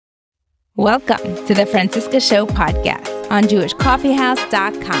Welcome to the Francisca Show podcast on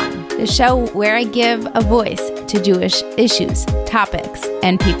JewishCoffeehouse.com, the show where I give a voice to Jewish issues, topics,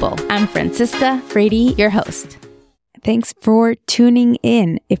 and people. I'm Francisca Frady, your host. Thanks for tuning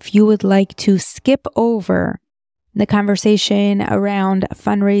in. If you would like to skip over the conversation around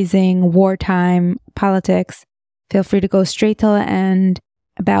fundraising, wartime, politics, feel free to go straight till the end,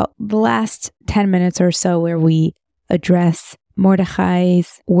 about the last 10 minutes or so where we address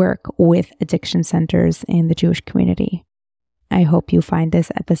Mordechai's work with addiction centers in the Jewish community. I hope you find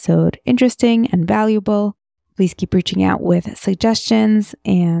this episode interesting and valuable. Please keep reaching out with suggestions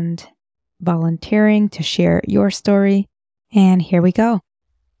and volunteering to share your story. And here we go.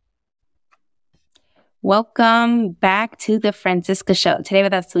 Welcome back to the Francisca Show. Today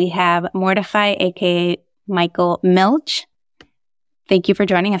with us we have Mordechai, aka Michael Milch. Thank you for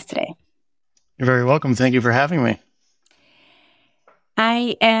joining us today. You're very welcome. Thank you for having me.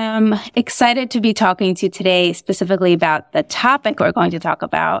 I am excited to be talking to you today specifically about the topic we're going to talk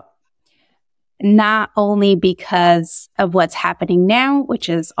about, not only because of what's happening now, which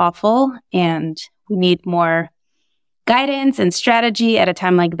is awful, and we need more guidance and strategy at a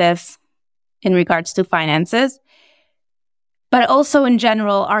time like this in regards to finances, but also in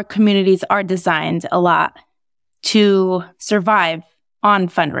general, our communities are designed a lot to survive on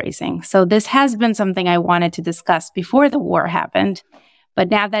fundraising. So this has been something I wanted to discuss before the war happened. But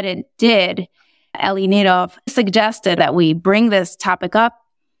now that it did, Eli Nadov suggested that we bring this topic up.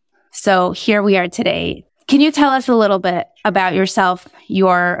 So here we are today. Can you tell us a little bit about yourself,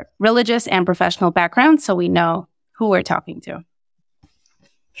 your religious and professional background, so we know who we're talking to?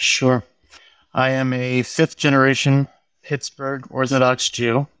 Sure. I am a fifth-generation Pittsburgh Orthodox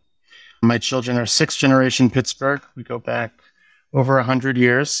Jew. My children are sixth-generation Pittsburgh. We go back over 100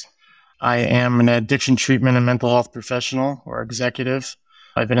 years. I am an addiction treatment and mental health professional or executive.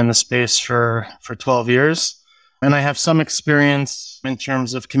 I've been in the space for 12 years, and I have some experience in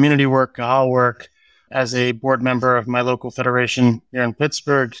terms of community work, Kahal work, as a board member of my local federation here in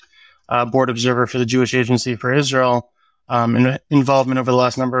Pittsburgh, board observer for the Jewish Agency for Israel, and involvement over the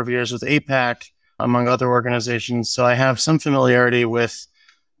last number of years with AIPAC, among other organizations. So I have some familiarity with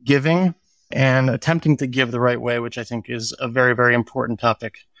giving and attempting to give the right way, which I think is a very, very important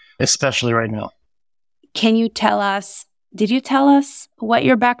topic, especially right now. Can you tell us, did you tell us what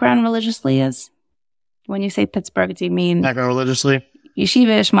your background religiously is? When you say Pittsburgh, do you mean background religiously?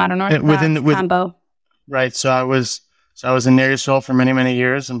 Yeshivish, modern Orthodox, combo? Right. So I was in Ner Yisrael for many, many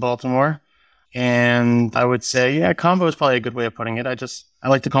years in Baltimore. And I would say, yeah, combo is probably a good way of putting it. I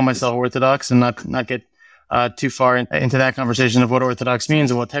like to call myself Orthodox and not get too far into that conversation of what Orthodox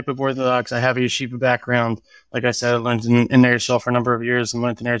means and what type of Orthodox. I have a yeshiva background. Like I said, I learned in Ner Yisrael for a number of years and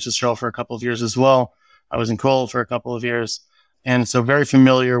went to Ner Yisrael for a couple of years as well. I was in Kol for a couple of years. And so very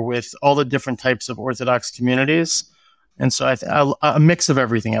familiar with all the different types of Orthodox communities. And so a mix of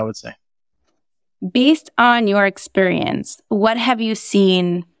everything, I would say. Based on your experience, what have you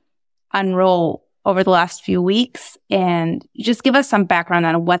seen unroll over the last few weeks? And just give us some background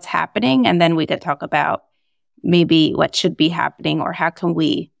on what's happening, and then we could talk about maybe what should be happening or how can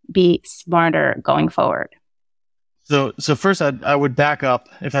we be smarter going forward. So first, I would back up,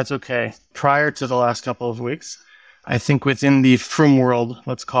 if that's okay. Prior to the last couple of weeks, I think within the frum world,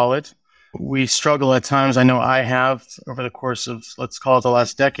 let's call it, we struggle at times. I know I have over the course of, let's call it the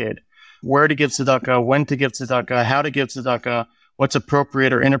last decade, where to give tzedakah, when to give tzedakah, how to give tzedakah, what's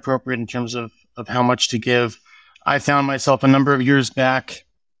appropriate or inappropriate in terms of how much to give. I found myself a number of years back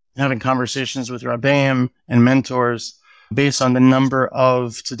having conversations with rabbeim and mentors based on the number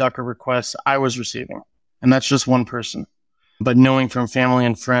of tzedakah requests I was receiving. And that's just one person. But knowing from family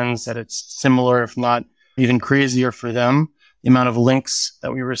and friends that it's similar, if not even crazier for them, the amount of links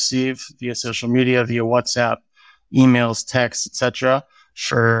that we receive via social media, via WhatsApp, emails, texts, etc.,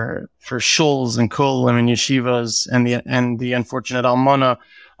 for shuls and kolim and yeshivas and the unfortunate almana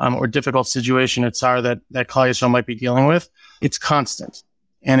or difficult situation at Tsar that Klal Yisrael might be dealing with, it's constant.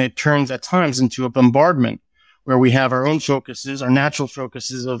 And it turns at times into a bombardment where we have our own focuses, our natural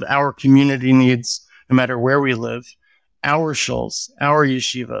focuses of our community needs, no matter where we live, our shuls, our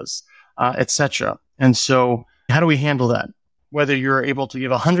yeshivas, etc. And so how do we handle that? Whether you're able to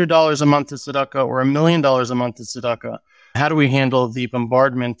give $100 a month to tzedakah or $1 million a month to tzedakah, how do we handle the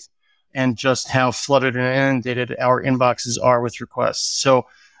bombardment and just how flooded and inundated our inboxes are with requests? So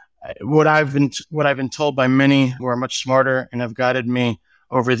what I've been told by many who are much smarter and have guided me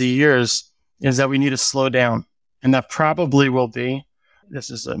over the years is that we need to slow down. And that probably will be, this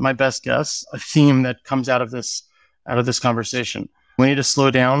is my best guess, a theme that comes out of this conversation. We need to slow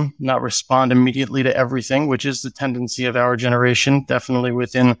down, not respond immediately to everything, which is the tendency of our generation, definitely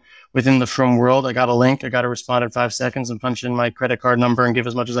within the frum world. I got a link, I got to respond in 5 seconds and punch in my credit card number and give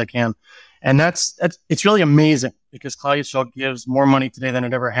as much as I can. And it's really amazing because Klal Yisrael gives more money today than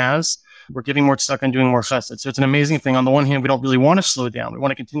it ever has. We're giving more tzedakah and doing more chesed. So it's an amazing thing. On the one hand, we don't really want to slow down. We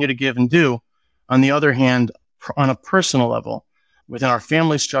want to continue to give and do. On the other hand, on a personal level, within our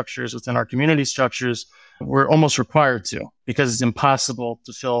family structures, within our community structures, we're almost required to, because it's impossible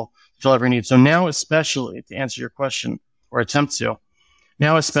to fill every need. So now, especially to answer your question or attempt to,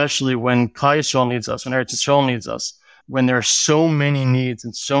 now especially when Klal Yisrael needs us, when Eretz Yisrael needs us, when there are so many needs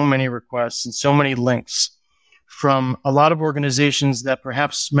and so many requests and so many links from a lot of organizations that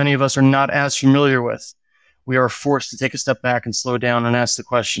perhaps many of us are not as familiar with, we are forced to take a step back and slow down and ask the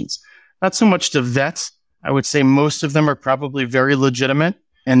questions. Not so much to vet. I would say most of them are probably very legitimate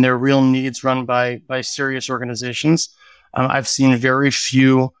and they're real needs run by serious organizations. I've seen very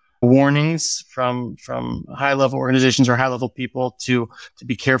few warnings from high-level organizations or high-level people to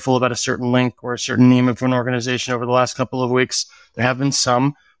be careful about a certain link or a certain name of an organization over the last couple of weeks. There have been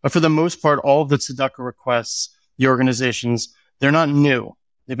some, but for the most part, all of the tzedakah requests, the organizations, they're not new.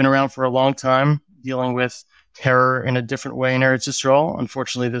 They've been around for a long time, dealing with terror in a different way in Eretz Yisrael.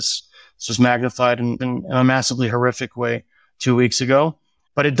 Unfortunately, this was magnified in a massively horrific way 2 weeks ago.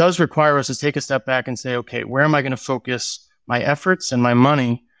 But it does require us to take a step back and say, okay, where am I going to focus my efforts and my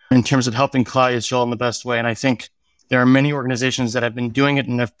money in terms of helping Klal Yisrael in the best way? And I think there are many organizations that have been doing it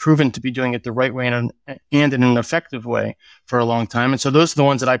and have proven to be doing it the right way and in an effective way for a long time. And so those are the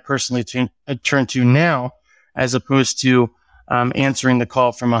ones that I personally turn to now, as opposed to answering the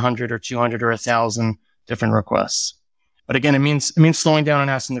call from 100 or 200 or 1,000 different requests. But again, it means slowing down and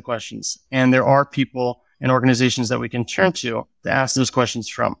asking the questions. And there are people and organizations that we can turn to ask those questions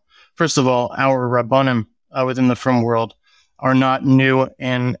from. First of all, our Rabbanim within the frum world are not new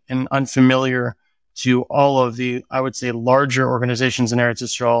and unfamiliar to all of the, I would say, larger organizations in Eretz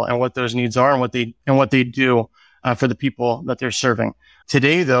Yisrael and what those needs are and what they do for the people that they're serving.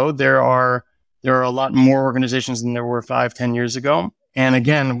 Today, though, there are a lot more organizations than there were 5-10 years ago. And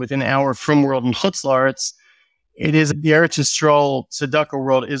again, within our frum world and Chutz La'aretz, it is the Eretz Yisrael tzedakah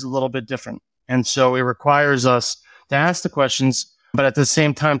world is a little bit different. And so it requires us to ask the questions, but at the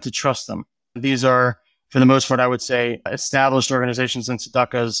same time to trust them. These are, for the most part, I would say, established organizations and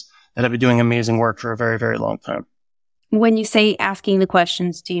tzedakahs that have been doing amazing work for a very, very long time. When you say asking the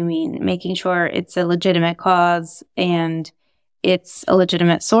questions, do you mean making sure it's a legitimate cause and it's a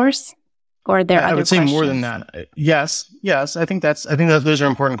legitimate source? Or are there other questions? I would say more than that. Yes. I think that those are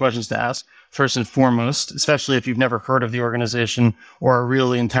important questions to ask, first and foremost, especially if you've never heard of the organization or are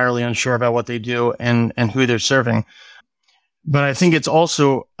really entirely unsure about what they do and who they're serving. But I think it's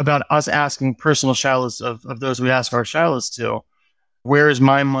also about us asking personal shalos of those we ask our shalos to. Where is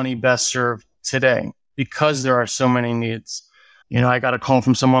my money best served today? Because there are so many needs. I got a call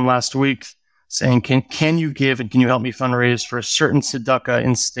from someone last week saying, can you give and can you help me fundraise for a certain tzedakah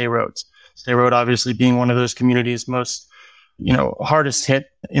in Sderot? Sderot obviously being one of those communities most, hardest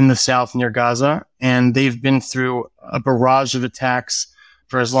hit in the south near Gaza. And they've been through a barrage of attacks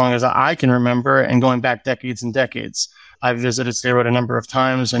for as long as I can remember and going back decades and decades. I've visited Sderot a number of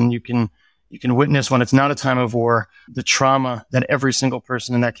times, and you can witness when it's not a time of war, the trauma that every single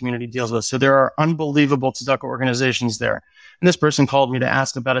person in that community deals with. So there are unbelievable tzedakah organizations there. And this person called me to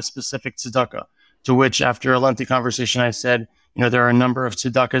ask about a specific tzedakah, to which after a lengthy conversation, I said, there are a number of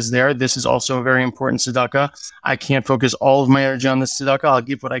tzedakahs there. This is also a very important tzedakah. I can't focus all of my energy on this tzedakah. I'll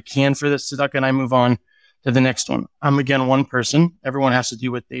give what I can for this tzedakah, and I move on to the next one. I'm, again, one person. Everyone has to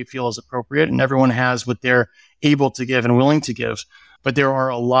do what they feel is appropriate, and everyone has what they're able to give and willing to give. But there are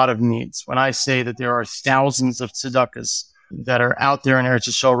a lot of needs. When I say that there are thousands of tzedakahs that are out there in Eretz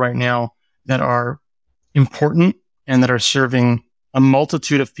Yisrael right now that are important and that are serving a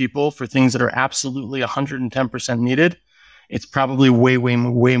multitude of people for things that are absolutely 110% needed, it's probably way, way,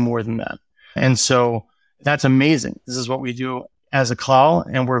 way more than that. And so that's amazing. This is what we do as a klal,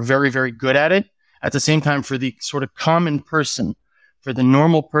 and we're very, very good at it. At the same time, for the sort of common person, for the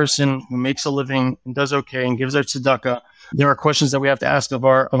normal person who makes a living and does okay and gives their tzedakah, there are questions that we have to ask of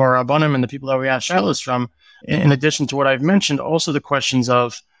our rabbanim and the people that we ask shalos from. In addition to what I've mentioned, also the questions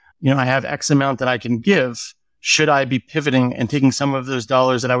of, I have X amount that I can give. Should I be pivoting and taking some of those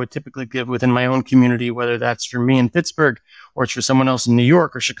dollars that I would typically give within my own community, whether that's for me in Pittsburgh or it's for someone else in New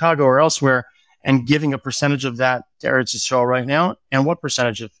York or Chicago or elsewhere, and giving a percentage of that to Eretz Yisrael right now? And what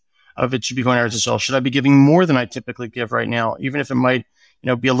percentage of it should be going to Eretz Yisrael? Should I be giving more than I typically give right now, even if it might,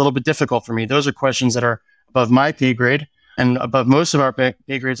 be a little bit difficult for me? Those are questions that are above my pay grade and above most of our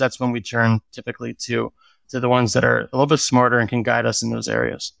pay grades. That's when we turn typically to to the ones that are a little bit smarter and can guide us in those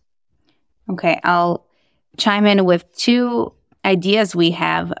areas. Okay, I'll chime in with two ideas we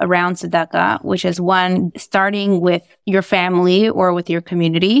have around tzedakah, which is one, starting with your family or with your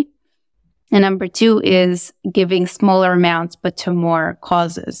community. And number two is giving smaller amounts, but to more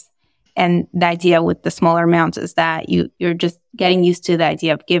causes. And the idea with the smaller amounts is that you're just getting used to the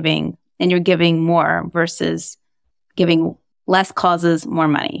idea of giving, and you're giving more versus giving less causes, more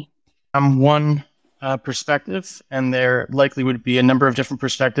money. I'm one perspective, and there likely would be a number of different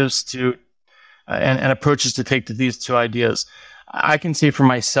perspectives to and approaches to take to these two ideas. I can say for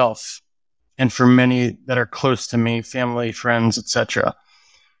myself and for many that are close to me, family, friends, etc.,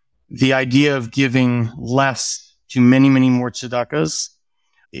 the idea of giving less to many, many more tzedakahs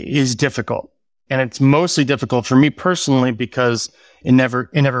is difficult. And it's mostly difficult for me personally because it never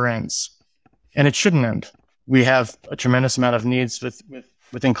ends. And it shouldn't end. We have a tremendous amount of needs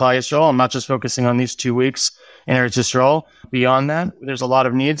within Klal Yisrael. I'm not just focusing on these 2 weeks in Eretz Yisrael. Beyond that, there's a lot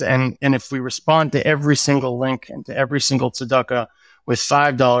of needs. And if we respond to every single link and to every single tzedakah with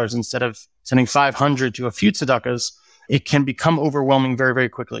 $5 instead of sending 500 to a few tzedakahs, it can become overwhelming very, very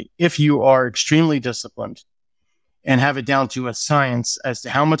quickly. If you are extremely disciplined and have it down to a science as to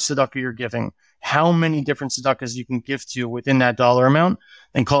how much tzedakah you're giving, how many different tzedakahs you can give to within that dollar amount,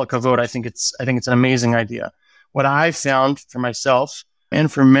 then call it kavod. I think it's an amazing idea. What I've found for myself and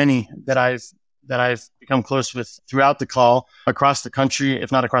for many that I've become close with throughout the call across the country,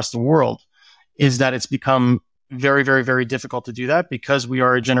 if not across the world, is that it's become very, very, very difficult to do that because we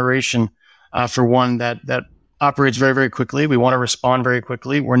are a generation, for one, that operates very, very quickly. We want to respond very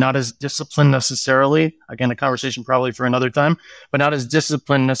quickly. We're not as disciplined necessarily. Again, a conversation probably for another time, but not as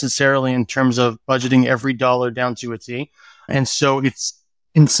disciplined necessarily in terms of budgeting every dollar down to a T. And so it's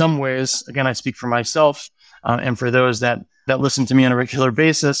in some ways, again, I speak for myself and for those that listen to me on a regular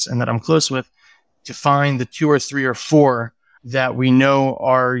basis and that I'm close with, to find the 2 or 3 or 4 that we know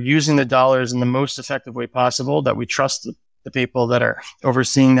are using the dollars in the most effective way possible, that we trust the people that are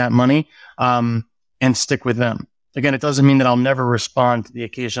overseeing that money, and stick with them. Again, it doesn't mean that I'll never respond to the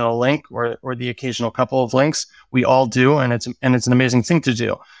occasional link or the occasional couple of links. We all do, and it's an amazing thing to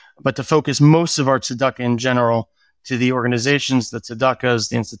do. But to focus most of our tzedakah in general to the organizations, the tzedakahs,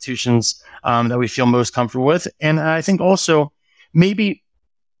 the institutions that we feel most comfortable with. And I think also maybe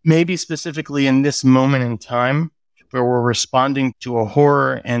specifically in this moment in time where we're responding to a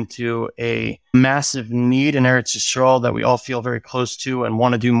horror and to a massive need in Eretz Yisrael that we all feel very close to and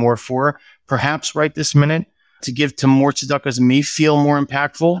want to do more for, perhaps right this minute, to give to more tzedakahs may feel more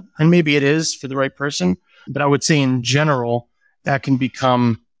impactful, and maybe it is for the right person. But I would say in general, that can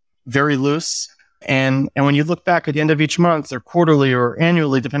become very loose. And when you look back at the end of each month or quarterly or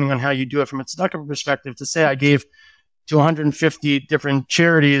annually, depending on how you do it from a tzedakah perspective, to say I gave to 150 different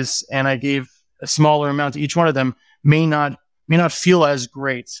charities and I gave a smaller amount to each one of them may not feel as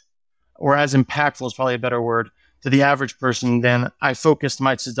great or as impactful is probably a better word to the average person than I focused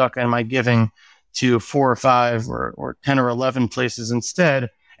my tzedakah and my giving to 4 or 5 or 10 or 11 places instead.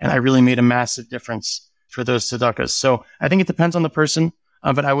 And I really made a massive difference for those tzedakahs. So I think it depends on the person,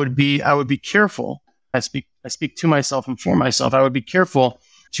 but I would be careful. I speak to myself and for myself. I would be careful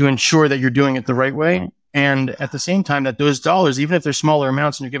to ensure that you're doing it the right way. And at the same time, that those dollars, even if they're smaller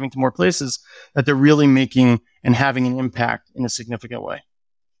amounts and you're giving to more places, that they're really making and having an impact in a significant way.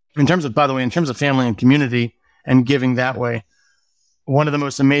 By the way, in terms of family and community and giving that way, one of the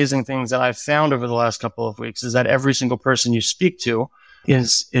most amazing things that I've found over the last couple of weeks is that every single person you speak to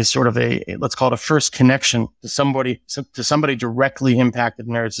is sort of let's call it a first connection to somebody directly impacted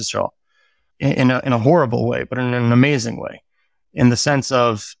in Eretz Yisrael in a horrible way, but in an amazing way, in the sense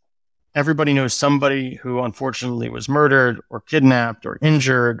of everybody knows somebody who unfortunately was murdered or kidnapped or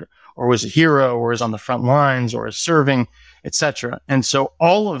injured or was a hero or is on the front lines or is serving, etc. And so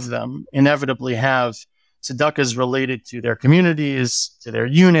all of them inevitably have tzedakahs related to their communities, to their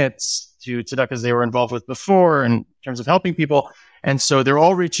units, to tzedakahs they were involved with before in terms of helping people. And so they're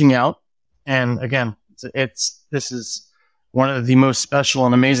all reaching out. And again, this is one of the most special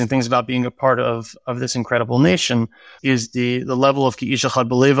and amazing things about being a part of this incredible nation is the level of ki ish echad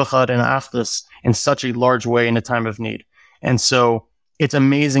b'lev echad and achdus in such a large way in a time of need. And so it's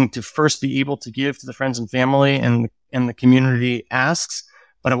amazing to first be able to give to the friends and family and the community asks.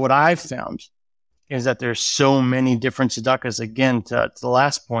 But what I've found is that there's so many different tzedakahs, again, to the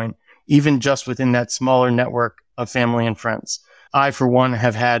last point, even just within that smaller network of family and friends. I, for one,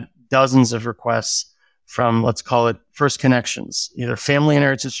 have had dozens of requests from, let's call it, first connections, either family in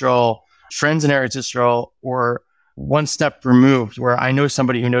Eretz Yisrael, friends in Eretz Yisrael, or one step removed where I know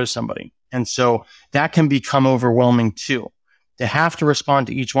somebody who knows somebody. And so that can become overwhelming too. To have to respond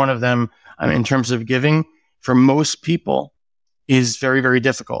to each one of them in terms of giving for most people is very, very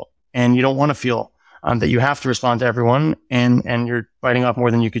difficult. And you don't want to feel that you have to respond to everyone and you're biting off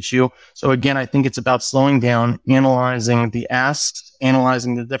more than you could chew. So again, I think it's about slowing down, analyzing the asks,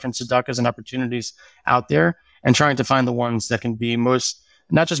 analyzing the different tzedakahs and opportunities out there, and trying to find the ones that can be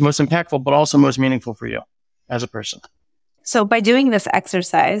not just most impactful, but also most meaningful for you as a person. So by doing this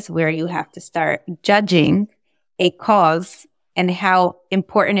exercise where you have to start judging a cause and how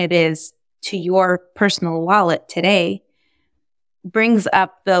important it is to your personal wallet today, brings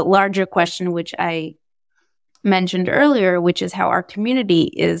up the larger question, which I mentioned earlier, which is how our community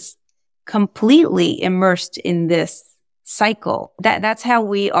is completely immersed in this cycle. That's how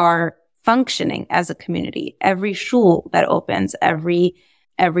we are functioning as a community. Every shul that opens, every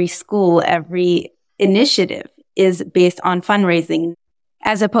school, every initiative is based on fundraising,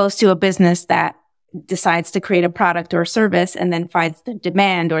 as opposed to a business that decides to create a product or service and then finds the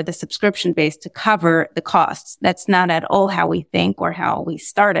demand or the subscription base to cover the costs. That's not at all how we think or how we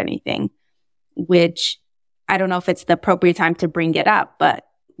start anything, which I don't know if it's the appropriate time to bring it up. But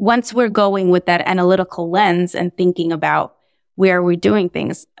once we're going with that analytical lens and thinking about where we're doing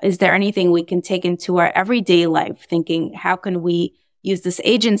things, is there anything we can take into our everyday life, thinking how can we use this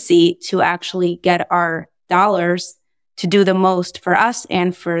agency to actually get our dollars to do the most for us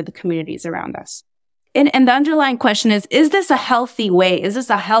and for the communities around us? And the underlying question is this a healthy way? Is this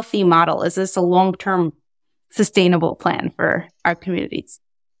a healthy model? Is this a long-term sustainable plan for our communities?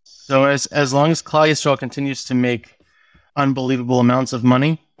 So as long as Klal Yisrael continues to make unbelievable amounts of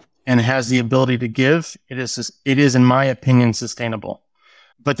money and has the ability to give, it is, in my opinion, sustainable.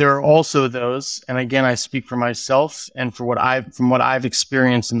 But there are also those, and again, I speak for myself and from what I've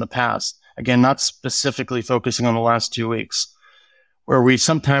experienced in the past, again, not specifically focusing on the last 2 weeks, where we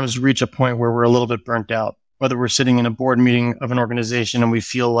sometimes reach a point where we're a little bit burnt out, whether we're sitting in a board meeting of an organization and we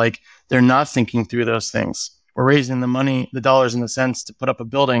feel like they're not thinking through those things. We're raising the money, the dollars and the cents to put up a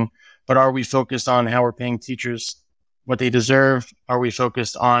building, but are we focused on how we're paying teachers what they deserve? Are we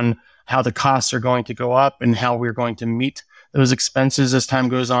focused on how the costs are going to go up and how we're going to meet those expenses as time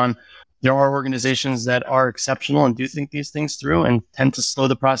goes on? There are organizations that are exceptional and do think these things through and tend to slow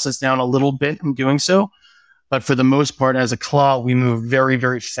the process down a little bit in doing so. But for the most part, as a Klal, we move very,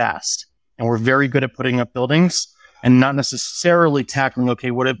 very fast. And we're very good at putting up buildings and not necessarily tackling, okay,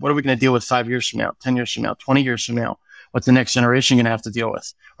 what are we going to deal with 5 years from now, 10 years from now, 20 years from now? What's the next generation going to have to deal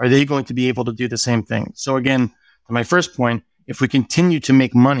with? Are they going to be able to do the same thing? So again, to my first point, if we continue to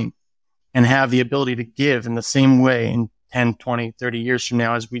make money and have the ability to give in the same way in 10, 20, 30 years from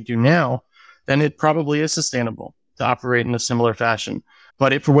now as we do now, then it probably is sustainable to operate in a similar fashion.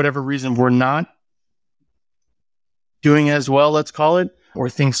 But if for whatever reason we're not doing as well, let's call it, or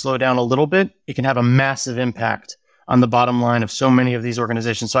things slow down a little bit, it can have a massive impact on the bottom line of so many of these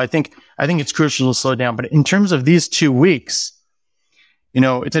organizations. So I think it's crucial to slow down. But in terms of these 2 weeks,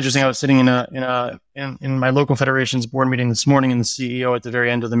 it's interesting. I was sitting in my local federation's board meeting this morning, and the CEO at the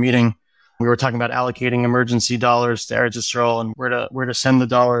very end of the meeting, we were talking about allocating emergency dollars to Eretz Yisrael and where to send the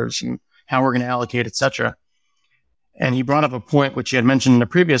dollars and how we're going to allocate, et cetera. And he brought up a point which he had mentioned in a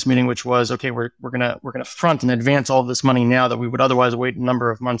previous meeting, which was, okay, we're gonna front and advance all of this money now that we would otherwise wait a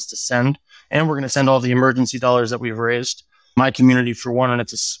number of months to send, and we're going to send all the emergency dollars that we've raised. My community, for one, and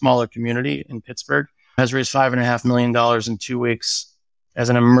it's a smaller community in Pittsburgh, has raised $5.5 million in 2 weeks as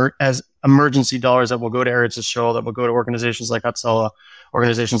emergency dollars that will go to Eretz Yisrael, that will go to organizations like Hatzalah,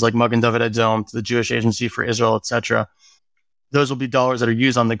 organizations like Magen David Adom, to the Jewish Agency for Israel, et cetera. Those will be dollars that are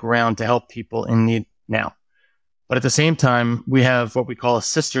used on the ground to help people in need now. But at the same time, we have what we call a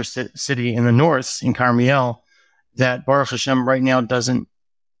sister city in the north, in Carmiel, that Baruch Hashem right now doesn't,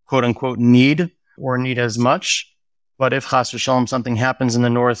 quote unquote, need as much. But if Chas v'Shalom something happens in the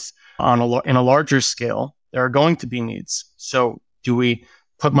north in a larger scale, there are going to be needs. So do we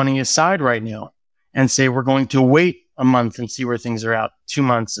put money aside right now and say we're going to wait a month and see where things are at, 2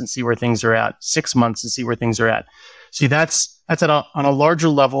 months and see where things are at, 6 months and see where things are at? See, that's on a larger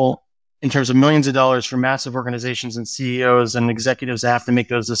level in terms of millions of dollars for massive organizations and CEOs and executives that have to make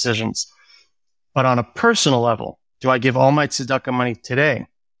those decisions. But on a personal level, do I give all my tzedakah money today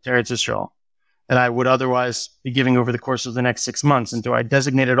to Eretz Yisrael that I would otherwise be giving over the course of the next 6 months? And do I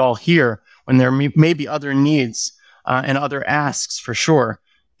designate it all here when there may be other needs and other asks for sure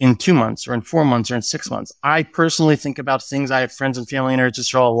in 2 months or in 4 months or in 6 months? I personally think about things. I have friends and family in Eretz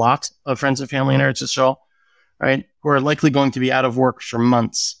Yisrael, a lot of friends and family in Eretz Yisrael, right, who are likely going to be out of work for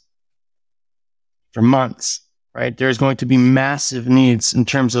months. Right? There's going to be massive needs in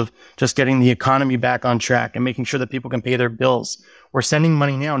terms of just getting the economy back on track and making sure that people can pay their bills. We're sending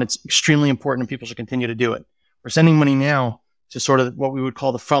money now, and it's extremely important, and people should continue to do it. We're sending money now to sort of what we would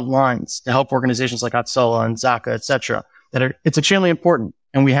call the front lines to help organizations like Hatzalah and Zaka, et cetera, it's extremely important.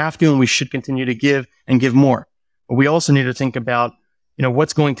 And we have to, and we should continue to give and give more. But we also need to think about,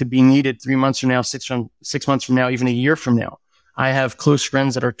 what's going to be needed 3 months from now, 6 months from now, even a year from now. I have close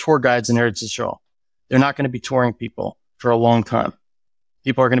friends that are tour guides in Eretz Yisrael. They're not going to be touring people for a long time.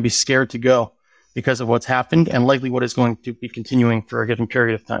 People are going to be scared to go because of what's happened and likely what is going to be continuing for a given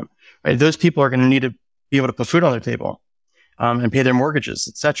period of time. Right? Those people are going to need to be able to put food on their table and pay their mortgages,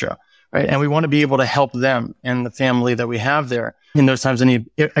 etc. Right? And we want to be able to help them and the family that we have there in those times. And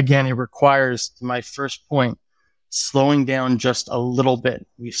it requires, to my first point, slowing down just a little bit.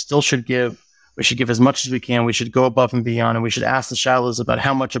 We still should give. We should give as much as we can. We should go above and beyond, and we should ask the shalos about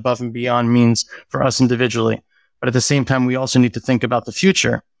how much above and beyond means for us individually. But at the same time, we also need to think about the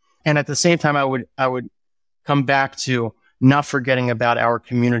future. And at the same time, I would come back to not forgetting about our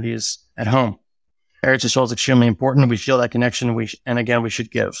communities at home. Eretz Yisrael is extremely important. We feel that connection. We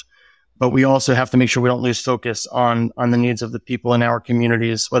should give. But we also have to make sure we don't lose focus on the needs of the people in our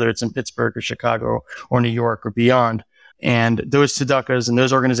communities, whether it's in Pittsburgh or Chicago or New York or beyond. And those tzedakahs and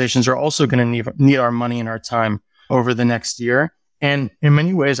those organizations are also going to need our money and our time over the next year. And in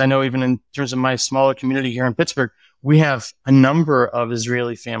many ways, I know even in terms of my smaller community here in Pittsburgh, we have a number of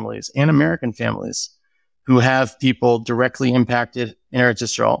Israeli families and American families who have people directly impacted in Eretz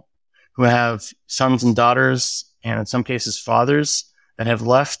Yisrael, who have sons and daughters, and in some cases fathers, that have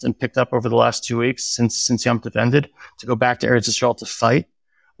left and picked up over the last 2 weeks since Yom Tov ended to go back to Eretz Yisrael to fight.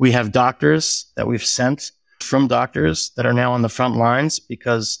 We have doctors that we've sent from doctors that are now on the front lines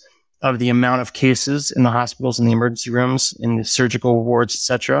because of the amount of cases in the hospitals, in the emergency rooms, in the surgical wards,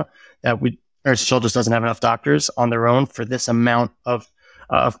 etc. Eretz Yisrael just doesn't have enough doctors on their own for this amount of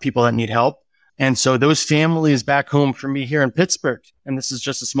people that need help. And so those families back home for me here in Pittsburgh, and this is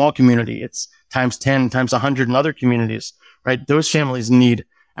just a small community, it's times 10, times 100 in other communities, right? Those families need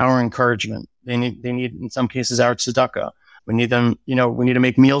our encouragement. They need in some cases our tzedakah. We need them, we need to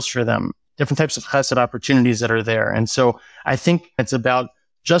make meals for them, different types of chesed opportunities that are there. And so I think it's about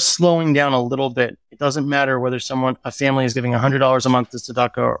just slowing down a little bit. It doesn't matter whether a family is giving $100 a month to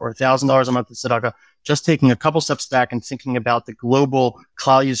tzedakah or $1,000 a month to tzedakah, just taking a couple steps back and thinking about the global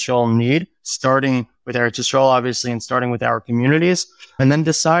Klal Yisrael need, starting with Eretz Yisrael, obviously, and starting with our communities, and then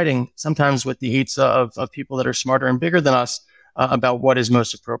deciding sometimes with the eitzah of people that are smarter and bigger than us about what is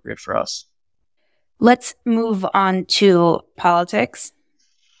most appropriate for us. Let's move on to politics.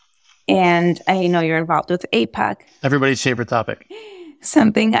 And I know you're involved with AIPAC. Everybody's favorite topic.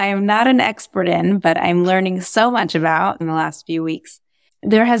 Something I am not an expert in, but I'm learning so much about in the last few weeks.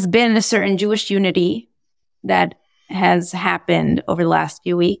 There has been a certain Jewish unity that has happened over the last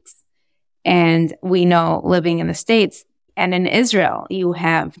few weeks. And we know living in the States and in Israel, you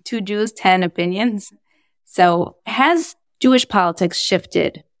have 2 Jews, 10 opinions. So has Jewish politics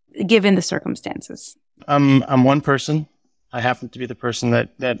shifted given the circumstances? I'm one person. I happen to be the person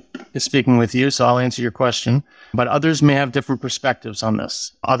that is speaking with you, so I'll answer your question. But others may have different perspectives on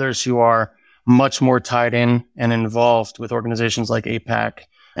this. Others who are much more tied in and involved with organizations like AIPAC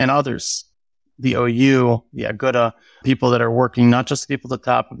and others, the OU, the Aguda, people that are working, not just the people at the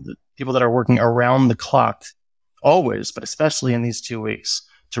top, but the people that are working around the clock, always, but especially in these 2 weeks,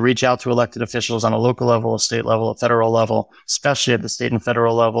 to reach out to elected officials on a local level, a state level, a federal level, especially at the state and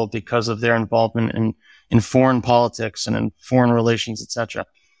federal level because of their involvement in foreign politics and in foreign relations, etc.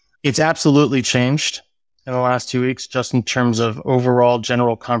 It's absolutely changed in the last 2 weeks, just in terms of overall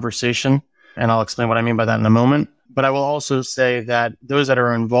general conversation. And I'll explain what I mean by that in a moment. But I will also say that those that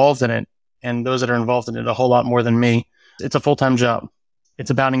are involved in it, and those that are involved in it a whole lot more than me, it's a full-time job. It's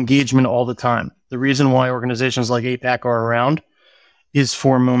about engagement all the time. The reason why organizations like AIPAC are around is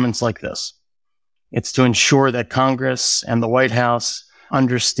for moments like this. It's to ensure that Congress and the White House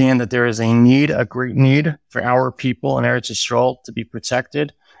understand that there is a great need for our people in Eretz Yisrael to be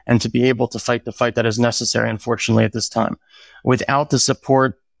protected and to be able to fight the fight that is necessary, unfortunately, at this time. Without the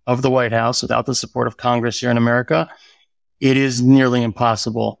support of the White House, without the support of Congress here in America, it is nearly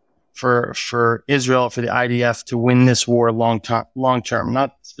impossible for Israel, for the IDF to win this war long term,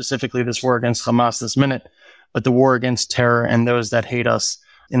 not specifically this war against Hamas this minute, but the war against terror and those that hate us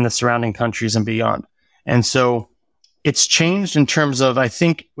in the surrounding countries and beyond. And so it's changed in terms of, I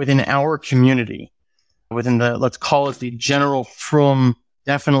think, within our community, within let's call it the general frum,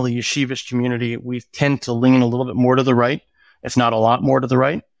 definitely yeshivish community, we tend to lean a little bit more to the right, if not a lot more to the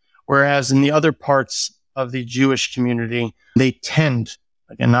right. Whereas in the other parts of the Jewish community, they tend,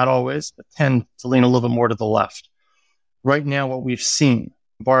 again, not always, but tend to lean a little bit more to the left. Right now, what we've seen,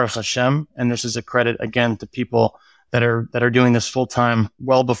 Baruch Hashem, and this is a credit, again, to people that are doing this full time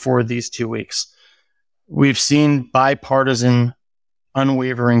well before these 2 weeks. we've seen bipartisan,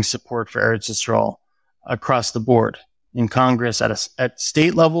 unwavering support for Eretz Yisrael across the board in Congress, at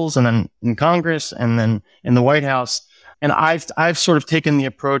state levels, and then in Congress, and then in the White House. And I've sort of taken the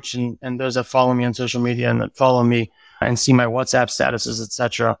approach, and those that follow me on social media and that follow me and see my WhatsApp statuses,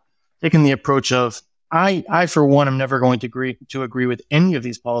 etc., taken the approach of I for one am never going to agree with any of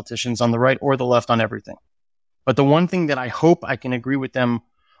these politicians on the right or the left on everything. But the one thing that I hope I can agree with them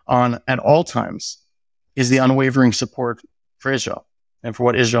on at all times is the unwavering support for Israel and for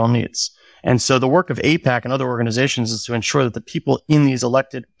what Israel needs. And so the work of AIPAC and other organizations is to ensure that the people in these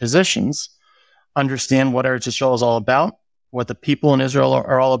elected positions understand what Eretz Yisrael is all about, what the people in Israel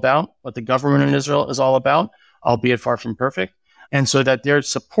are all about, what the government in Israel is all about, albeit far from perfect. And so that their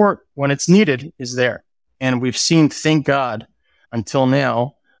support, when it's needed, is there. And we've seen, thank God, until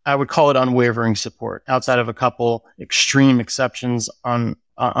now, I would call it unwavering support, outside of a couple extreme exceptions on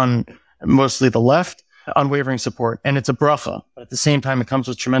mostly the left, unwavering support. And it's a bracha. But at the same time, it comes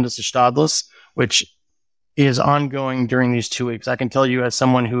with tremendous ishtadlus, which is ongoing during these 2 weeks. I can tell you, as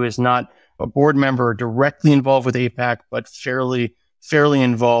someone who is not a board member directly involved with AIPAC, but fairly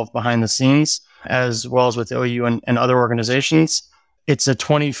involved behind the scenes, as well as with OU and other organizations, it's a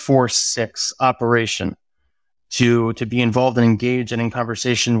 24/6 operation to be involved and engaged and in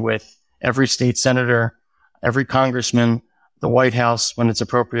conversation with every state senator, every congressman, the White House when it's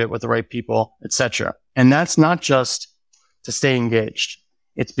appropriate, with the right people, etc. And that's not just to stay engaged.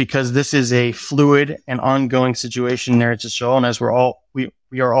 It's because this is a fluid and ongoing situation in Eretz Yisrael, and as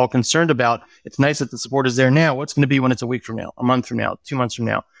we are all concerned about, it's nice that the support is there now. What's going to be when it's a week from now, a month from now, 2 months from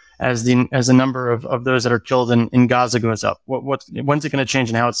now, as the number of those that are killed in Gaza goes up? When's it going to change,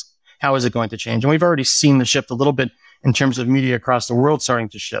 and how is it going to change? And we've already seen the shift a little bit in terms of media across the world starting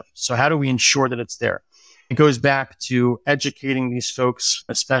to shift. So how do we ensure that it's there? It goes back to educating these folks,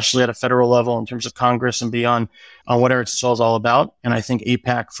 especially at a federal level in terms of Congress and beyond, on what Eretz Yisrael is all about. And I think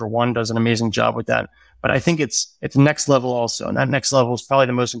AIPAC, for one, does an amazing job with that. But I think it's next level also. And that next level is probably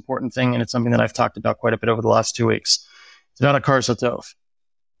the most important thing. And it's something that I've talked about quite a bit over the last 2 weeks. It's about a kar satov.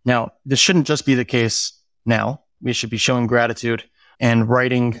 Now, this shouldn't just be the case now. We should be showing gratitude and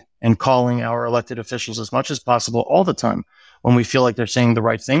writing and calling our elected officials as much as possible all the time when we feel like they're saying the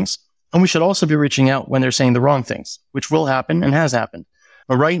right things. And we should also be reaching out when they're saying the wrong things, which will happen and has happened.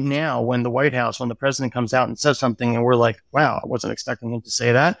 But right now, when the White House, when the president comes out and says something and we're like, wow, I wasn't expecting him to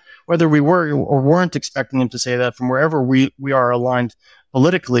say that, whether we were or weren't expecting him to say that from wherever we are aligned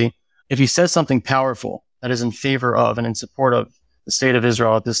politically, if he says something powerful that is in favor of and in support of the state of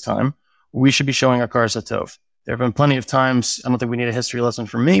Israel at this time, we should be showing our kar satov. There have been plenty of times, I don't think we need a history lesson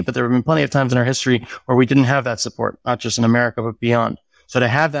from me, but there have been plenty of times in our history where we didn't have that support, not just in America, but beyond. So to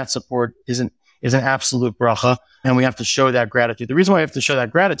have that support is an absolute bracha, and we have to show that gratitude. The reason why we have to show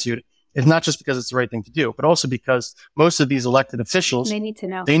that gratitude is not just because it's the right thing to do, but also because most of these elected officials, they need to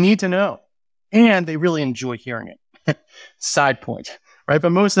know. They need to know, and they really enjoy hearing it. Side point, right?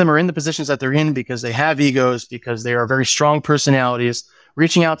 But most of them are in the positions that they're in because they have egos, because they are very strong personalities.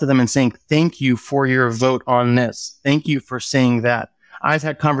 Reaching out to them and saying, thank you for your vote on this. Thank you for saying that. I've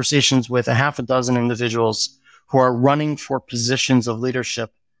had conversations with a half a dozen individuals who are running for positions of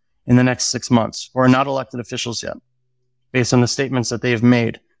leadership in the next 6 months, who are not elected officials yet, based on the statements that they have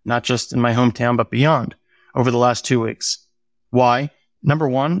made, not just in my hometown, but beyond, over the last 2 weeks. Why? Number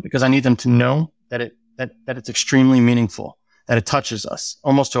one, because I need them to know that it's extremely meaningful, that it touches us,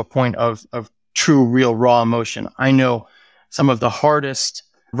 almost to a point of true, real, raw emotion. I know some of the hardest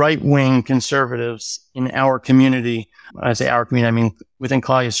right-wing conservatives in our community, when I say our community, I mean within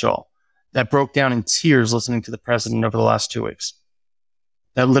Klal Yisrael, that broke down in tears listening to the president over the last 2 weeks.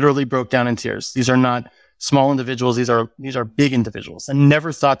 That literally broke down in tears. These are not small individuals. These are big individuals, and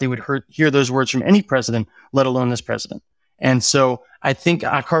never thought they would hear those words from any president, let alone this president. And so I think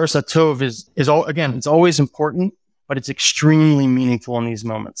kar satov is all, again, it's always important, but it's extremely meaningful in these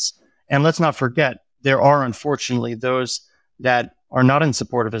moments. And let's not forget, there are unfortunately those that are not in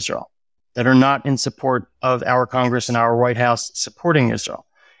support of Israel, that are not in support of our Congress and our White House supporting Israel.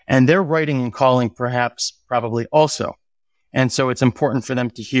 And they're writing and calling probably also. And so it's important for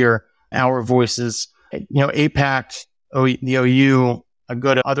them to hear our voices. AIPAC, the OU,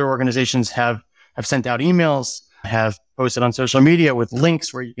 other organizations have sent out emails, have posted on social media with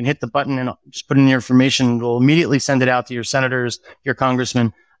links where you can hit the button and just put in your information. We'll immediately send it out to your senators, your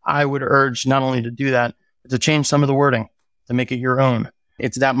congressmen. I would urge not only to do that, but to change some of the wording, to make it your own.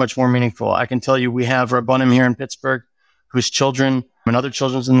 It's that much more meaningful. I can tell you we have Rabbanim here in Pittsburgh whose children and other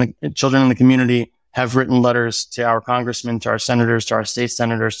children in the community have written letters to our congressmen, to our senators, to our state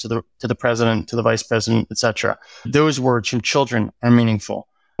senators, to the president, to the vice president, etc. Those words from children are meaningful.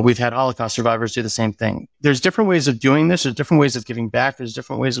 We've had Holocaust survivors do the same thing. There's different ways of doing this. There's different ways of giving back. There's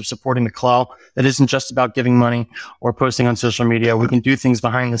different ways of supporting the klal that isn't just about giving money or posting on social media. We can do things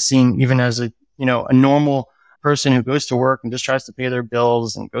behind the scene, even as a normal person who goes to work and just tries to pay their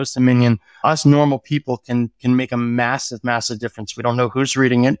bills and goes to Minyan. Us normal people can make a massive, massive difference. We don't know who's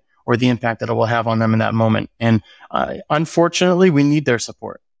reading it or the impact that it will have on them in that moment. And unfortunately, we need their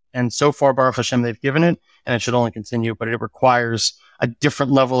support. And so far, Baruch Hashem, they've given it, and it should only continue, but it requires a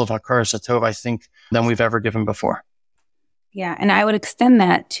different level of hakaras hatov, I think, than we've ever given before. Yeah, and I would extend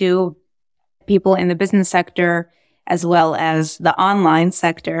that to people in the business sector as well as the online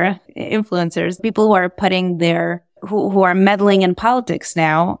sector, influencers, people who are who are meddling in politics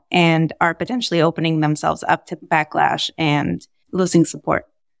now and are potentially opening themselves up to backlash and losing support.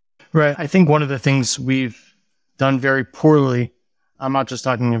 Right. I think one of the things we've done very poorly, I'm not just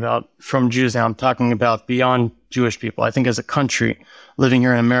talking about from Jews now, I'm talking about beyond Jewish people. I think as a country living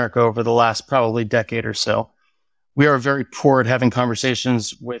here in America over the last probably decade or so, we are very poor at having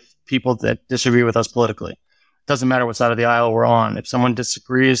conversations with people that disagree with us politically. It doesn't matter what side of the aisle we're on. If someone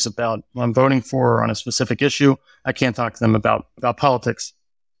disagrees about what I'm voting for or on a specific issue, I can't talk to them about politics.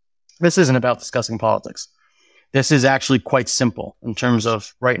 This isn't about discussing politics. This is actually quite simple in terms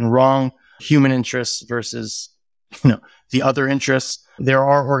of right and wrong, human interests versus the other interests. There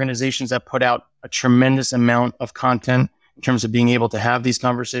are organizations that put out a tremendous amount of content in terms of being able to have these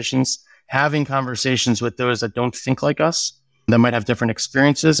conversations, having conversations with those that don't think like us, that might have different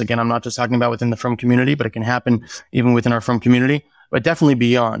experiences. Again, I'm not just talking about within the Frum community, but it can happen even within our Frum community, but definitely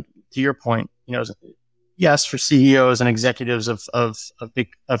beyond. To your point, yes, for CEOs and executives of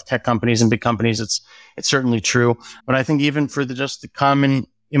tech companies and big companies, it's certainly true. But I think even for just the common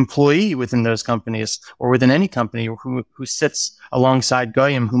employee within those companies or within any company who sits alongside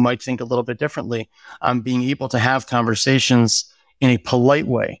Goyim who might think a little bit differently, being able to have conversations in a polite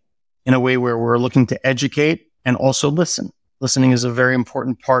way, in a way where we're looking to educate and also listen. Listening is a very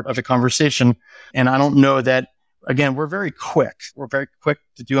important part of a conversation. And I don't know that, again, we're very quick. We're very quick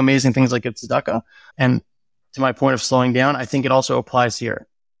to do amazing things like give tzedakah. And to my point of slowing down, I think it also applies here.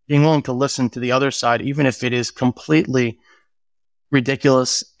 Being willing to listen to the other side, even if it is completely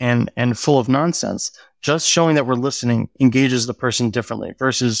ridiculous and full of nonsense, just showing that we're listening engages the person differently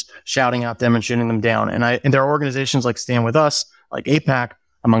versus shouting at them and shooting them down. And there are organizations like Stand With Us, like APAC,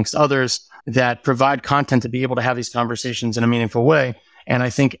 amongst others, that provide content to be able to have these conversations in a meaningful way. And I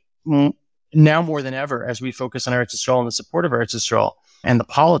think now more than ever, as we focus on Eretz Yisrael and the support of Eretz Yisrael and the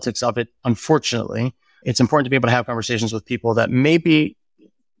politics of it, unfortunately, it's important to be able to have conversations with people that may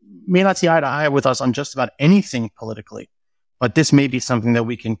not see eye to eye with us on just about anything politically, but this may be something that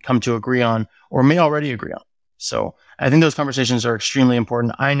we can come to agree on or may already agree on. So I think those conversations are extremely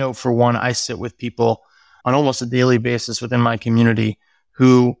important. I know for one, I sit with people on almost a daily basis within my community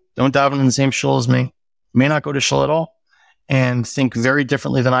who don't daven in the same shul as me, may not go to shul at all, and think very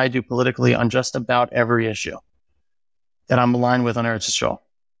differently than I do politically on just about every issue that I'm aligned with on Eretz Yisrael.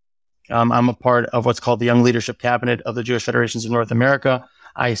 I'm a part of what's called the Young Leadership Cabinet of the Jewish Federations of North America.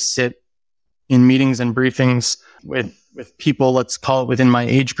 I sit in meetings and briefings with people, let's call it within my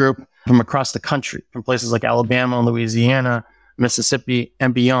age group, from across the country, from places like Alabama, Louisiana, Mississippi,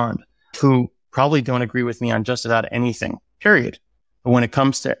 and beyond, who probably don't agree with me on just about anything, period. But when it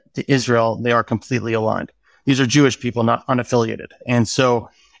comes to Israel, they are completely aligned. These are Jewish people, not unaffiliated. And so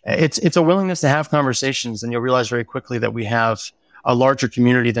it's a willingness to have conversations, and you'll realize very quickly that we have a larger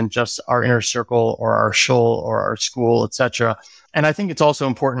community than just our inner circle or our shul or our school, etc. And I think it's also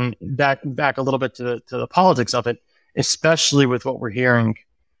important, back a little bit to the politics of it, especially with what we're hearing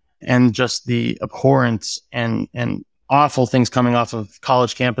and just the abhorrence and awful things coming off of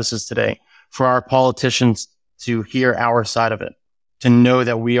college campuses today, for our politicians to hear our side of it, to know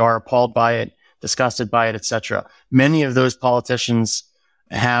that we are appalled by it, disgusted by it, etc. Many of those politicians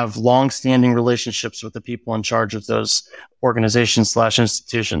have long-standing relationships with the people in charge of those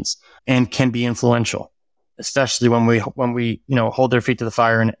organizations/institutions and can be influential, especially when we hold their feet to the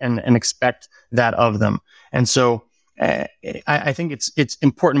fire and expect that of them. And so I think it's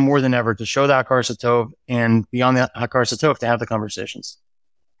important more than ever to show the hakaras hatov, and beyond the hakaras hatov, to have the conversations.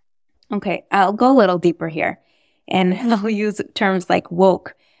 Okay, I'll go a little deeper here, and I'll use terms like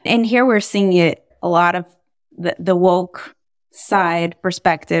woke. And here we're seeing it a lot of the woke side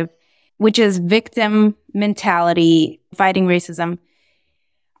perspective, which is victim mentality, fighting racism.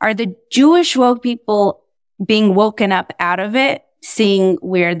 Are the Jewish woke people being woken up out of it, seeing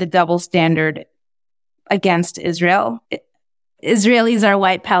where the double standard against Israel? Israelis are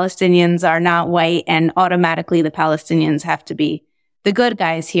white, Palestinians are not white, and automatically the Palestinians have to be the good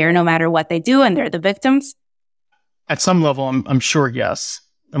guys here, no matter what they do, and they're the victims? At some level, I'm sure, yes.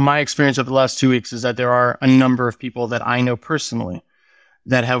 my experience over the last 2 weeks is that there are a number of people that I know personally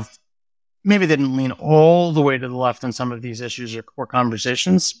that have, maybe they didn't lean all the way to the left on some of these issues or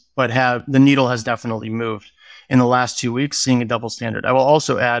conversations, but the needle has definitely moved in the last 2 weeks, seeing a double standard. I will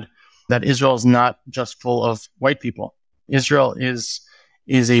also add that Israel is not just full of white people. Israel is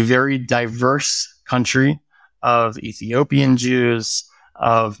a very diverse country of Ethiopian Jews,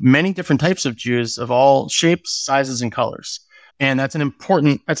 of many different types of Jews of all shapes, sizes, and colors. And that's an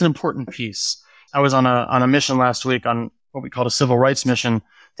important piece. I was on a mission last week on what we called a civil rights mission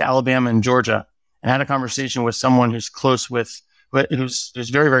to Alabama and Georgia, and had a conversation with someone who's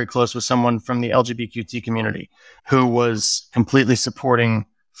very, very close with someone from the LGBTQ community who was completely supporting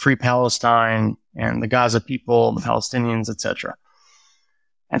Free Palestine and the Gaza people, the Palestinians, etc.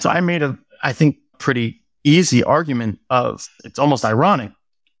 And so I made I think, pretty easy argument of, it's almost ironic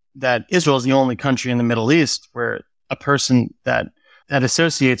that Israel is the only country in the Middle East where a person that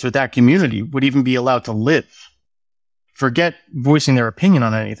associates with that community would even be allowed to live. Forget voicing their opinion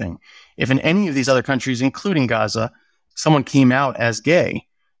on anything. If in any of these other countries, including Gaza, someone came out as gay,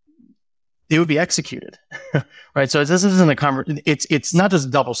 they would be executed, right? So this isn't it's not just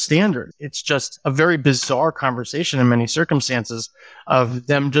a double standard. It's just a very bizarre conversation in many circumstances of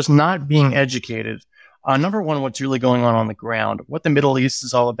them just not being educated. Number one, what's really going on the ground, what the Middle East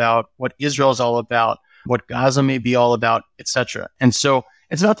is all about, what Israel is all about, what Gaza may be all about, etc. And so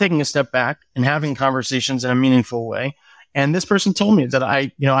it's about taking a step back and having conversations in a meaningful way. And this person told me that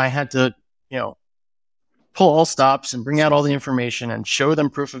I had to, pull all stops and bring out all the information and show them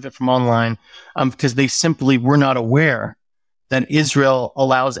proof of it from online, because they simply were not aware that Israel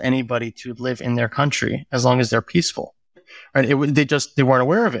allows anybody to live in their country as long as they're peaceful. Right? They weren't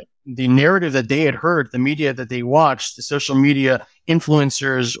aware of it. The narrative that they had heard, the media that they watched, the social media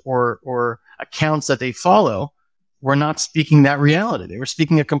influencers or accounts that they follow were not speaking that reality. They were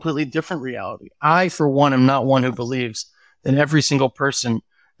speaking a completely different reality. I, for one, am not one who believes that every single person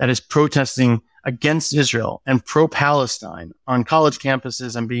that is protesting against Israel and pro-Palestine on college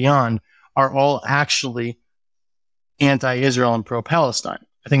campuses and beyond are all actually anti-Israel and pro-Palestine.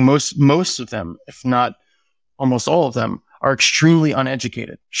 I think most of them, if not almost all of them, are extremely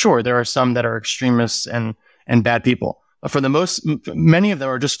uneducated. Sure, there are some that are extremists and bad people, but for many of them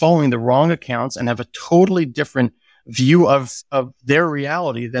are just following the wrong accounts and have a totally different view of their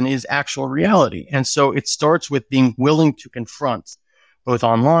reality than is actual reality. And so it starts with being willing to confront, both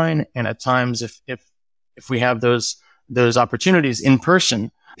online and at times, if we have those opportunities in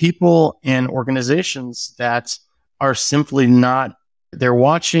person, people and organizations that are simply not, they're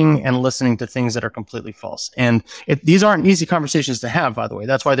watching and listening to things that are completely false. And these aren't easy conversations to have, by the way.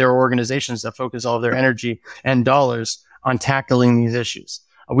 That's why there are organizations that focus all of their energy and dollars on tackling these issues.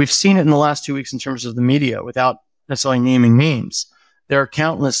 We've seen it in the last 2 weeks in terms of the media, without necessarily naming names. There are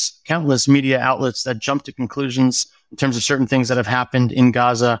countless media outlets that jump to conclusions in terms of certain things that have happened in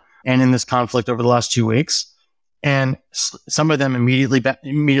Gaza and in this conflict over the last 2 weeks. And some of them immediately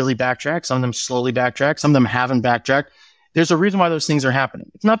backtrack. Some of them slowly backtrack. Some of them haven't backtracked. There's a reason why those things are happening.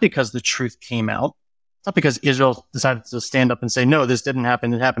 It's not because the truth came out. It's not because Israel decided to stand up and say, no, this didn't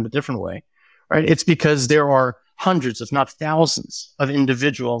happen. It happened a different way, right? It's because there are hundreds, if not thousands, of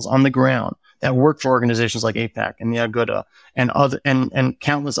individuals on the ground that work for organizations like AIPAC and the Aguda and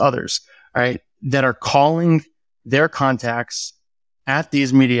countless others, right, that are calling their contacts at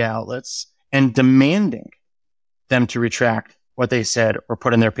these media outlets and demanding them to retract what they said or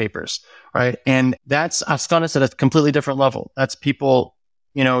put in their papers, right? And that's Astonis at a completely different level. That's people,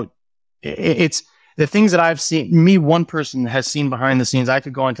 it's the things that I've seen, one person has seen behind the scenes. I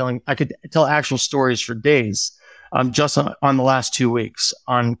could tell actual stories for days, just on the last 2 weeks,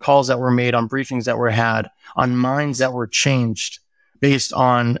 on calls that were made, on briefings that were had, on minds that were changed based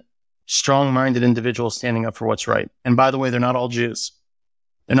on strong-minded individuals standing up for what's right. And by the way, they're not all Jews.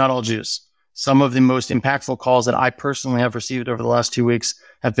 They're not all Jews. Some of the most impactful calls that I personally have received over the last 2 weeks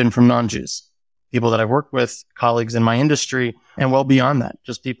have been from non-Jews, people that I've worked with, colleagues in my industry, and well beyond that,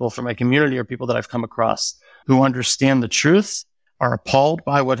 just people from my community or people that I've come across who understand the truth, are appalled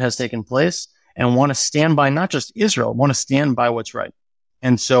by what has taken place, and want to stand by not just Israel, want to stand by what's right.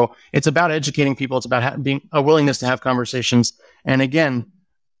 And so it's about educating people. It's about being a willingness to have conversations. And again,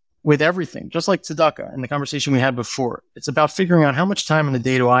 with everything, just like tzedakah and the conversation we had before, it's about figuring out how much time in the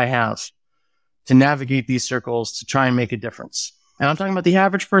day do I have to navigate these circles to try and make a difference. And I'm talking about the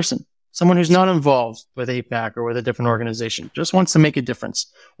average person, someone who's not involved with AIPAC or with a different organization, just wants to make a difference.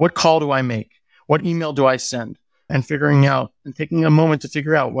 What call do I make? What email do I send? And figuring out and taking a moment to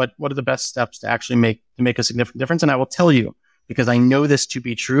figure out what are the best steps to actually make a significant difference. And I will tell you, because I know this to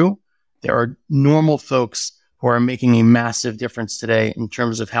be true, there are normal folks who are making a massive difference today in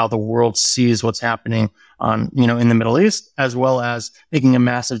terms of how the world sees what's happening in the Middle East, as well as making a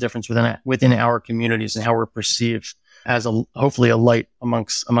massive difference within our communities and how we're perceived as hopefully a light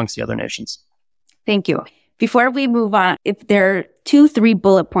amongst the other nations. Thank you. Before we move on, if there are 2-3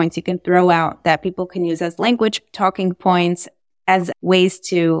 bullet points you can throw out that people can use as language talking points, as ways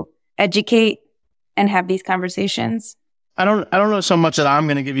to educate and have these conversations. I don't know so much that I'm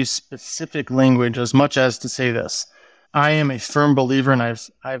going to give you specific language as much as to say this. I am a firm believer, and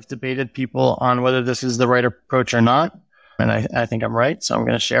I've debated people on whether this is the right approach or not, and I think I'm right, so I'm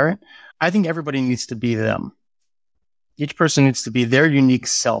going to share it. I think everybody needs to be them. Each person needs to be their unique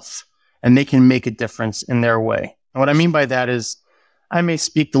self, and they can make a difference in their way. And what I mean by that is I may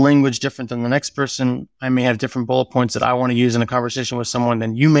speak the language different than the next person. I may have different bullet points that I want to use in a conversation with someone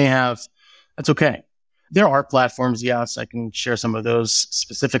than you may have. That's okay. There are platforms, yes, I can share some of those.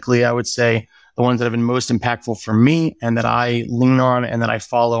 Specifically, I would say the ones that have been most impactful for me and that I lean on and that I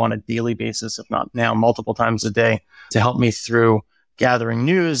follow on a daily basis, if not now multiple times a day, to help me through gathering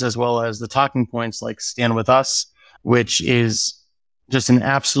news, as well as the talking points like Stand With Us, which is just an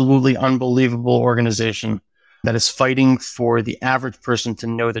absolutely unbelievable organization that is fighting for the average person to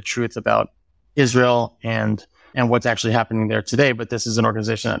know the truth about Israel and what's actually happening there today. But this is an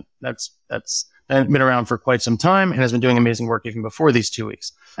organization that's been around for quite some time and has been doing amazing work even before these 2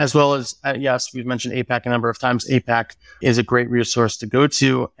 weeks. As well as, yes, we've mentioned APAC a number of times. APAC is a great resource to go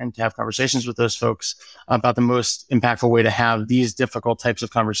to and to have conversations with those folks about the most impactful way to have these difficult types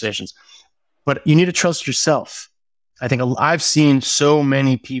of conversations. But you need to trust yourself. I think I've seen so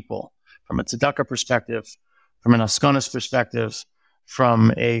many people from a tzedakah perspective, from an askanas perspective,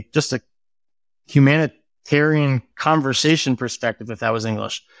 from just a humanitarian conversation perspective, if that was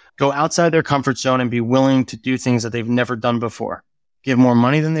English, go outside their comfort zone and be willing to do things that they've never done before. Give more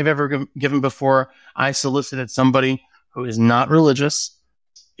money than they've ever given before. I solicited somebody who is not religious,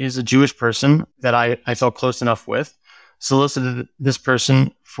 is a Jewish person that I felt close enough with, solicited this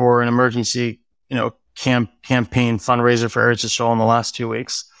person for an emergency, campaign fundraiser for Eretz Yisrael in the last 2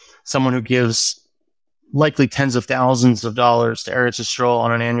 weeks. Someone who gives likely tens of thousands of dollars to Eretz Yisrael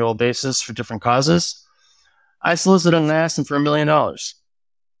on an annual basis for different causes. I solicited and asked him for $1 million.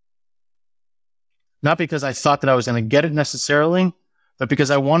 Not because I thought that I was going to get it necessarily, but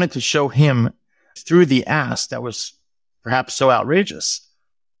because I wanted to show him through the ask that was perhaps so outrageous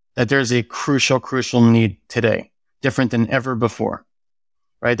that there's a crucial need today, different than ever before.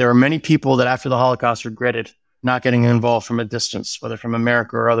 Right? There are many people that after the Holocaust regretted not getting involved from a distance, whether from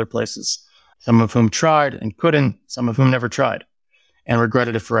America or other places. Some of whom tried and couldn't, some of whom never tried and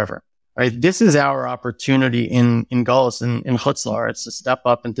regretted it forever. Right? This is our opportunity in Gullus, in Chutz La'aretz, to step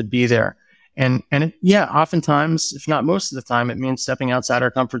up and to be there. And oftentimes, if not most of the time, it means stepping outside our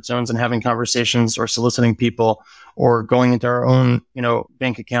comfort zones and having conversations or soliciting people or going into our own,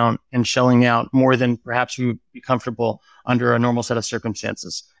 bank account and shelling out more than perhaps we would be comfortable under a normal set of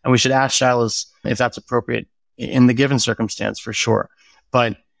circumstances. And we should ask Shilas if that's appropriate in the given circumstance, for sure.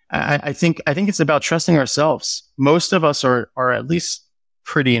 But I think it's about trusting ourselves. Most of us are at least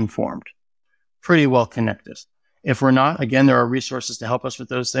pretty informed, pretty well connected. If we're not, again, there are resources to help us with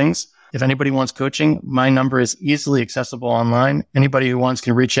those things. If anybody wants coaching, my number is easily accessible online. Anybody who wants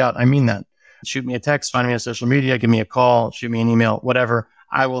can reach out. I mean that. Shoot me a text, find me on social media, give me a call, shoot me an email, whatever.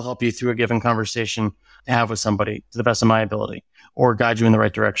 I will help you through a given conversation to have with somebody to the best of my ability or guide you in the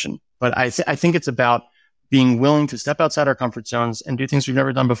right direction. But I think it's about being willing to step outside our comfort zones and do things we've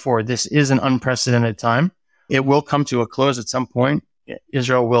never done before. This is an unprecedented time. It will come to a close at some point.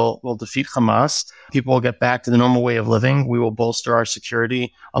 Israel will defeat Hamas. People will get back to the normal way of living. We will bolster our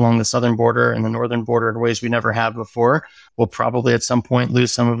security along the southern border and the northern border in ways we never have before. We'll probably at some point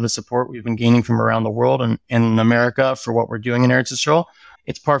lose some of the support we've been gaining from around the world and in America for what we're doing in Eretz Yisrael.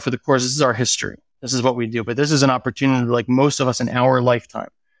 It's par for the course. This is our history. This is what we do. But this is an opportunity like most of us in our lifetime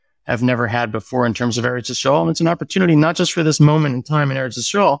have never had before in terms of Eretz Yisrael. And it's an opportunity not just for this moment in time in Eretz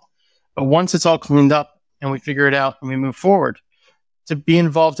Yisrael, but once it's all cleaned up and we figure it out and we move forward, to be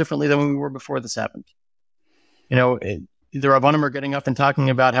involved differently than we were before this happened. The Rabbanim are getting up and talking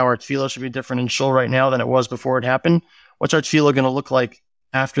about how our tefillah should be different in Shul right now than it was before it happened. What's our tefillah going to look like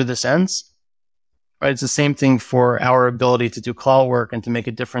after this ends? Right? It's the same thing for our ability to do klal work and to make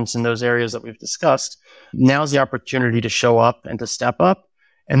a difference in those areas that we've discussed. Now's the opportunity to show up and to step up,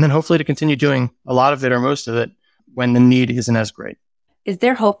 and then hopefully to continue doing a lot of it or most of it when the need isn't as great. Is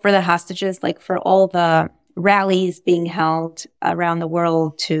there hope for the hostages, like for all the rallies being held around the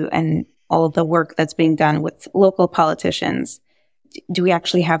world and all of the work that's being done with local politicians? Do we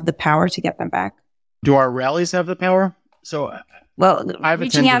actually have the power to get them back? Do our rallies have the power? So Well, I've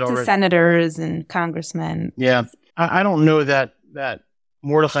reaching out attended to already. senators and congressmen. Yeah. I don't know that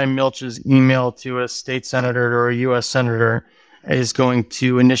Mordechai Milch's email to a state senator or a U.S. senator is going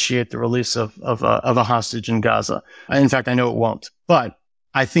to initiate the release of a hostage in Gaza. In fact, I know it won't. But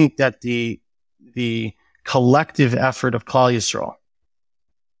I think that the collective effort of Klal Yisrael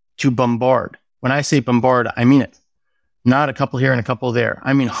to bombard, when I say bombard, I mean it. Not a couple here and a couple there.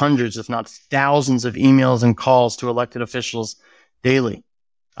 I mean hundreds, if not thousands of emails and calls to elected officials daily.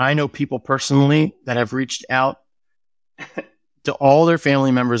 I know people personally that have reached out to all their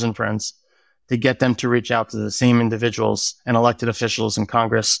family members and friends to get them to reach out to the same individuals and elected officials in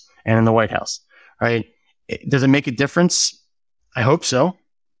Congress and in the White House. Right? Does it make a difference? I hope so.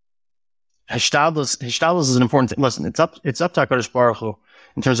 Hishtadlus is an important thing. Listen, it's up to HaKadosh Baruch Hu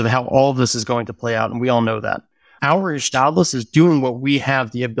in terms of how all of this is going to play out, and we all know that. Our Hishtadlus is doing what we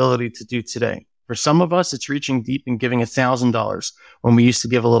have the ability to do today. For some of us, it's reaching deep and giving $1,000 when we used to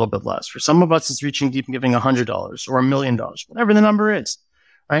give a little bit less. For some of us, it's reaching deep and giving $100 or $1 million, whatever the number is,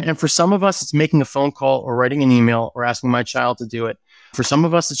 right? And for some of us, it's making a phone call or writing an email or asking my child to do it. For some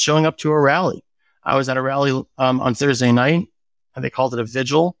of us, it's showing up to a rally. I was at a rally on Thursday night, and they called it a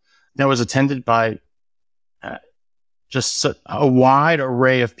vigil that was attended by just a wide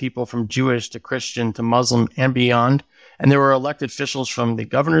array of people from Jewish to Christian to Muslim and beyond. And there were elected officials from the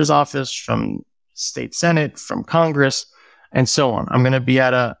governor's office, from state senate, from Congress, and so on. I'm going to be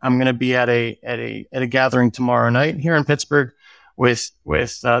at a gathering tomorrow night here in Pittsburgh with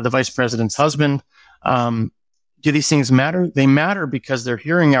the vice president's husband. Do these things matter? They matter because they're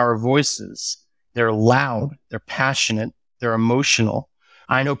hearing our voices. They're loud. They're passionate. They're emotional.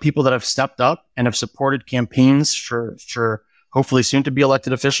 I know people that have stepped up and have supported campaigns for hopefully soon to be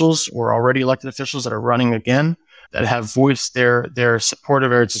elected officials or already elected officials that are running again, that have voiced their support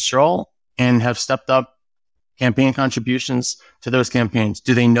of Eretz Yisrael and have stepped up campaign contributions to those campaigns.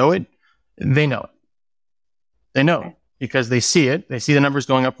 Do they know it? They know it. They know it because they see it. They see the numbers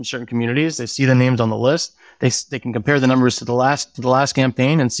going up in certain communities. They see the names on the list. They can compare the numbers to the last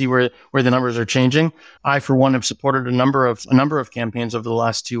campaign and see where the numbers are changing. I, for one, have supported a number of campaigns over the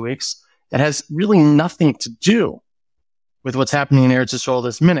last 2 weeks that has really nothing to do with what's happening in Eretz Yisrael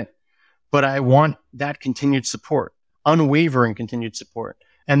this minute. But I want that continued support, unwavering continued support.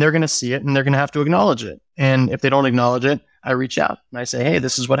 And they're going to see it and they're going to have to acknowledge it. And if they don't acknowledge it, I reach out and I say, hey,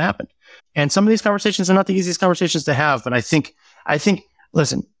 this is what happened. And some of these conversations are not the easiest conversations to have, but I think,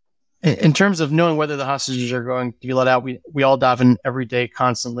 listen, in terms of knowing whether the hostages are going to be let out, we all daven every day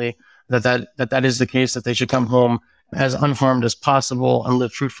constantly that is the case, that they should come home as unharmed as possible and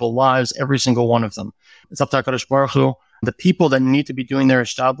live fruitful lives, every single one of them. It's up to HaKadosh Baruch Hu. The people that need to be doing their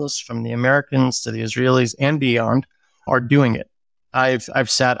hishtadlus, from the Americans to the Israelis and beyond, are doing it. I've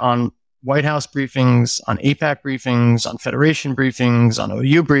sat on White House briefings, on AIPAC briefings, on Federation briefings, on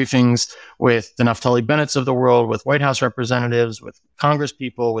OU briefings with the Naftali Bennett's of the world, with White House representatives, with Congress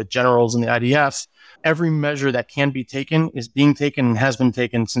people, with generals in the IDF. Every measure that can be taken is being taken and has been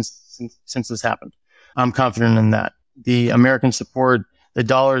taken since this happened. I'm confident in that. The American support, the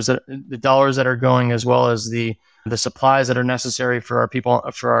dollars that are going, as well as the supplies that are necessary for our people,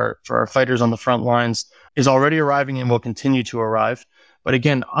 for our fighters on the front lines, is already arriving and will continue to arrive. But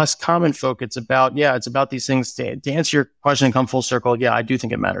again, us common folk, it's about these things. To answer your question and come full circle, yeah, I do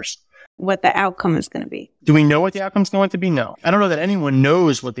think it matters. What the outcome is going to be. Do we know what the outcome is going to be? No. I don't know that anyone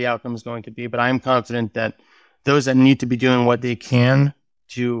knows what the outcome is going to be, but I am confident that those that need to be doing what they can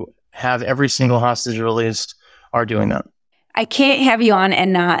to have every single hostage released are doing that. I can't have you on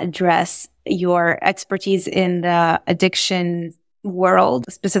and not address your expertise in the addiction world,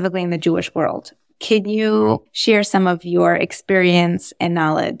 specifically in the Jewish world. Can you share some of your experience and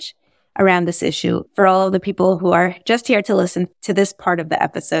knowledge around this issue for all of the people who are just here to listen to this part of the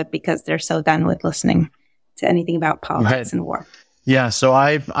episode because they're so done with listening to anything about politics and war? Yeah, so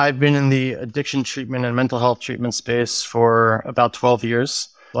I've been in the addiction treatment and mental health treatment space for about 12 years.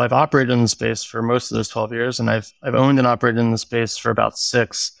 Well, I've operated in the space for most of those 12 years, and I've owned and operated in the space for about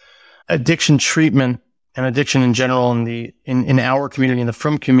 6. Addiction treatment and addiction in general in our community, in the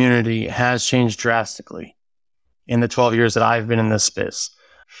Frum community, has changed drastically in the 12 years that I've been in this space.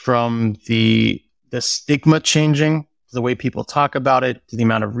 From the stigma changing, to the way people talk about it, to the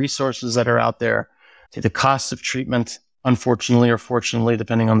amount of resources that are out there, to the cost of treatment, unfortunately or fortunately,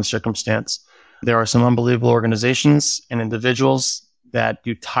 depending on the circumstance. There are some unbelievable organizations and individuals that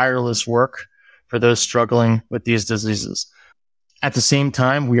do tireless work for those struggling with these diseases. At the same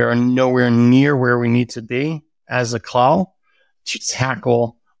time, we are nowhere near where we need to be as a klal to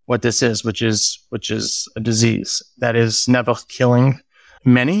tackle what this is, which is a disease that is never killing,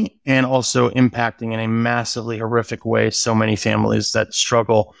 many and also impacting in a massively horrific way so many families that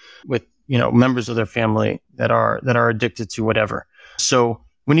struggle with, members of their family that are addicted to whatever. So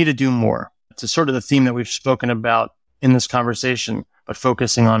we need to do more. It's sort of the theme that we've spoken about in this conversation, but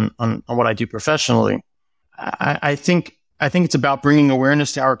focusing on what I do professionally. I think it's about bringing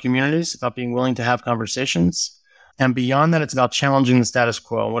awareness to our communities, about being willing to have conversations. And beyond that, it's about challenging the status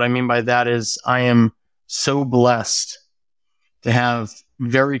quo. What I mean by that is I am so blessed to have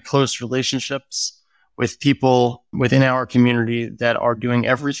very close relationships with people within our community that are doing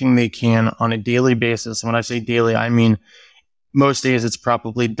everything they can on a daily basis. And when I say daily, I mean most days it's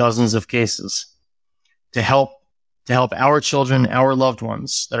probably dozens of cases to help our children, our loved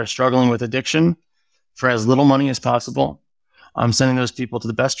ones that are struggling with addiction for as little money as possible. I'm sending those people to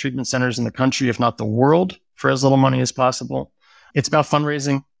the best treatment centers in the country, if not the world, for as little money as possible. It's about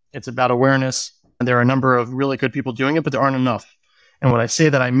fundraising. It's about awareness. And there are a number of really good people doing it, but there aren't enough. And when I say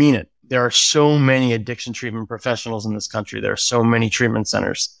that, I mean it. There are so many addiction treatment professionals in this country. There are so many treatment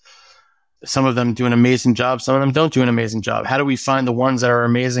centers. Some of them do an amazing job. Some of them don't do an amazing job. How do we find the ones that are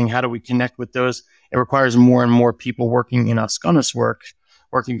amazing? How do we connect with those? It requires more and more people working in Ascana's work,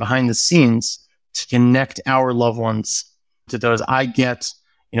 working behind the scenes to connect our loved ones to those. I get,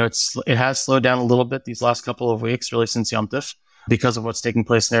 it has slowed down a little bit these last couple of weeks, really since Yom Tov, because of what's taking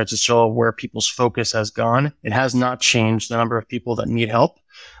place there to show where people's focus has gone. It has not changed the number of people that need help.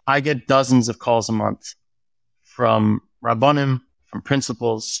 I get dozens of calls a month from rabbanim, from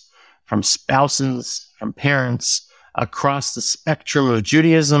principals, from spouses, from parents, across the spectrum of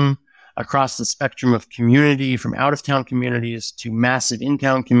Judaism, across the spectrum of community, from out-of-town communities to massive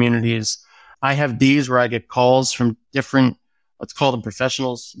in-town communities. I have days where I get calls from different, let's call them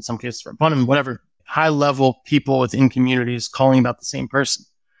professionals, in some cases rabbanim, whatever, high-level people within communities calling about the same person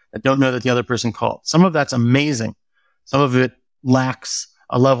that don't know that the other person called. Some of that's amazing. Some of it lacks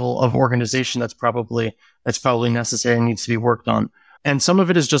a level of organization that's probably necessary and needs to be worked on. And some of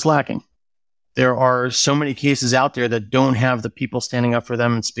it is just lacking. There are so many cases out there that don't have the people standing up for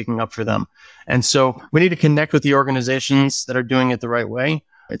them and speaking up for them. And so we need to connect with the organizations that are doing it the right way.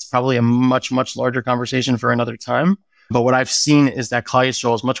 It's probably a much, much larger conversation for another time. But what I've seen is that Klal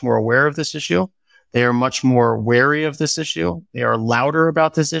Yisrael is much more aware of this issue. They are much more wary of this issue. They are louder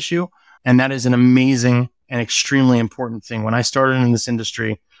about this issue. And that is an amazing and extremely important thing. When I started in this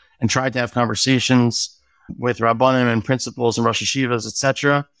industry and tried to have conversations with rabbanim and principals and rosh yeshivas,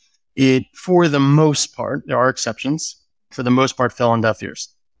 etc., it, for the most part, there are exceptions, for the most part fell on deaf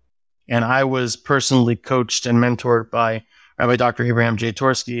ears. And I was personally coached and mentored by Rabbi Dr. Abraham J.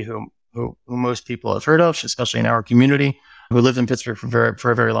 Torsky, who most people have heard of, especially in our community, who lived in Pittsburgh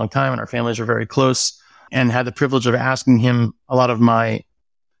for a very long time, and our families were very close, and had the privilege of asking him a lot of my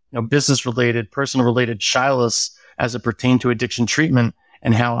business-related, personal-related shilas as it pertained to addiction treatment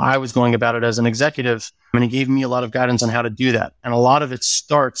and how I was going about it as an executive. And he gave me a lot of guidance on how to do that. And a lot of it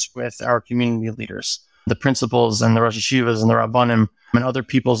starts with our community leaders, the principals and the rosh yeshivas and the rabbanim and other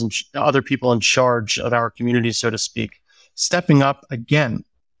people in charge of our community, so to speak, stepping up again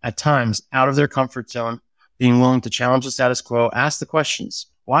at times out of their comfort zone, being willing to challenge the status quo, ask the questions.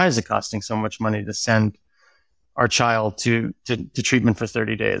 Why is it costing so much money to send our child to treatment for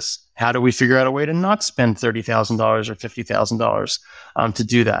 30 days? How do we figure out a way to not spend $30,000 or $50,000 to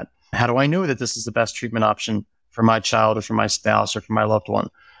do that? How do I know that this is the best treatment option for my child or for my spouse or for my loved one?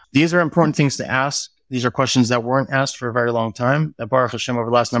 These are important things to ask. These are questions that weren't asked for a very long time, that Baruch Hashem over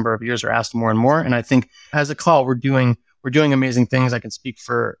the last number of years are asked more and more. And I think as a Klal, we're doing amazing things. I can speak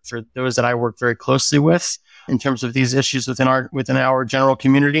for those that I work very closely with in terms of these issues within our general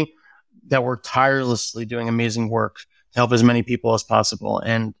community, that we're tirelessly doing amazing work to help as many people as possible.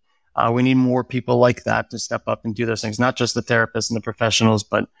 And we need more people like that to step up and do those things, not just the therapists and the professionals,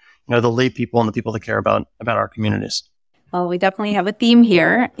 but the lay people and the people that care about our communities. Well, we definitely have a theme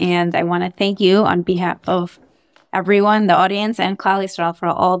here, and I want to thank you on behalf of everyone, the audience, and Klal Yisrael for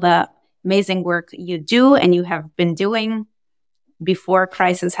all the amazing work you do and you have been doing before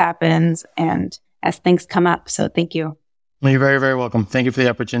crisis happens and as things come up. So thank you. Well, you're very, very welcome. Thank you for the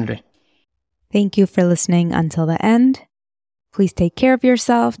opportunity. Thank you for listening until the end. Please take care of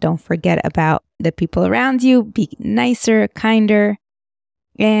yourself. Don't forget about the people around you. Be nicer, kinder,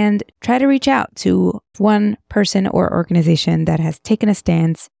 and try to reach out to one person or organization that has taken a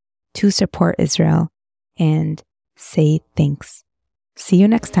stance to support Israel and say thanks. See you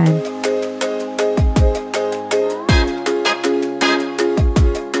next time.